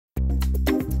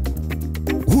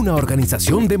una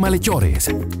organización de malhechores.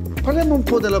 Parliamo un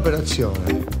po'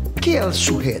 dell'operazione. Chi è il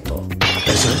sujeto?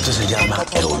 El sujeto se llama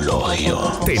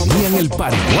Eulogio. Tenían el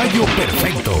paraguayo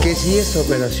perfecto. Que si esta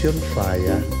operación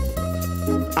falla,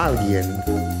 alguien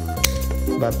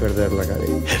va a perder la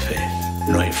cabeza. Jefe,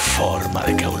 no hay forma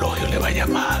de que a Eulogio le vaya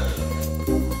mal.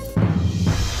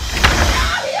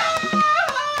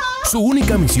 Su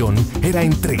única misión era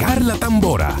entregar la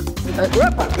tambora.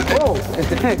 ¡Oh!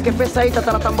 ¡Qué pesadita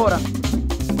está la tambora!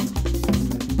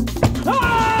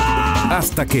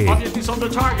 Hasta que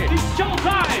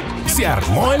se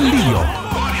armó el lío.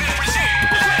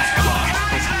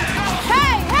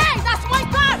 Hey, that's my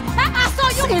car! I saw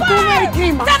you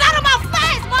burn! Get out of my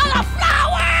face,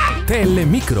 motherflower!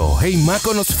 Telemicro e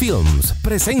IMAKONOS Films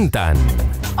presentan...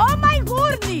 Oh my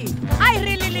goodness! I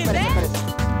really live there.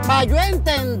 Para yo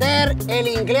entender el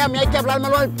inglés, a mí hay que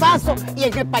hablármelo al paso y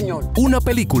en español. Una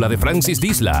película de Francis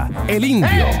Disla, El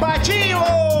Indio. ¡Pachío!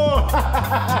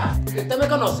 ¿Usted me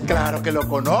conoce? Claro que lo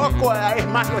conozco. Es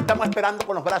más, lo estamos esperando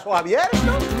con los brazos abiertos.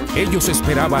 Ellos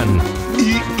esperaban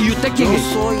 ¿Y usted quién es?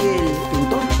 Yo soy el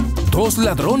pintor. 2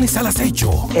 ladrones al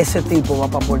acecho. Ese tipo va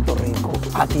para Puerto Rico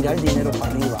a tirar dinero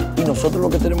para arriba. Y nosotros lo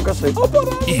que tenemos que hacer...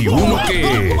 Y uno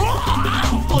que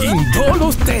guindó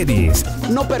los tenis.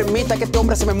 No permita que este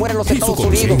hombre se me muera en los Y su Estados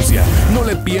Unidos. conciencia no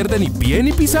le pierde ni pie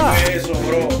ni pisar. Eso,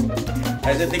 bro.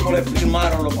 A ese tipo le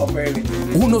firmaron los papeles.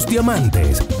 Unos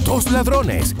diamantes, 2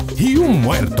 ladrones y un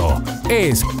muerto.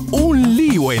 Es un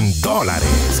lío en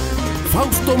dólares.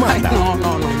 Fausto Ay, Mata.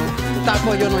 no.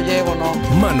 Taco yo no llevo, no.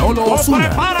 Manolo Osuna.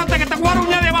 Prepárate que te voy a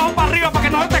aruñar de abajo para arriba para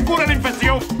que no se te cure la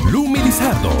infección. Lumi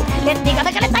Lizardo. Les digo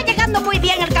de que le está llegando muy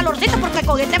bien el calorcito porque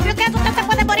con este frío que hace usted se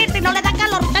puede morir si no le da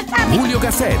calor, usted sabe. Julio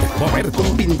Gasset. Roberto.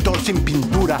 Un pintor sin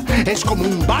pintura es como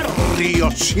un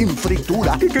barrio sin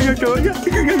fritura.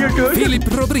 Philip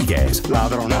Rodríguez.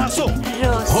 Ladronazo.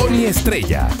 Joni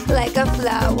Estrella. Like a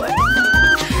flower.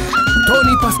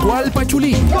 Tony Pascual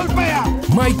Pachulín. ¡Golpea!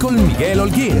 Michael Miguel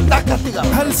Holguín.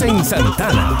 Jalsen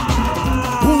Santana.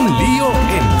 Un lío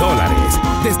en dólares.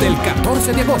 Desde el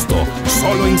 14 de agosto,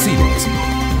 solo en cines.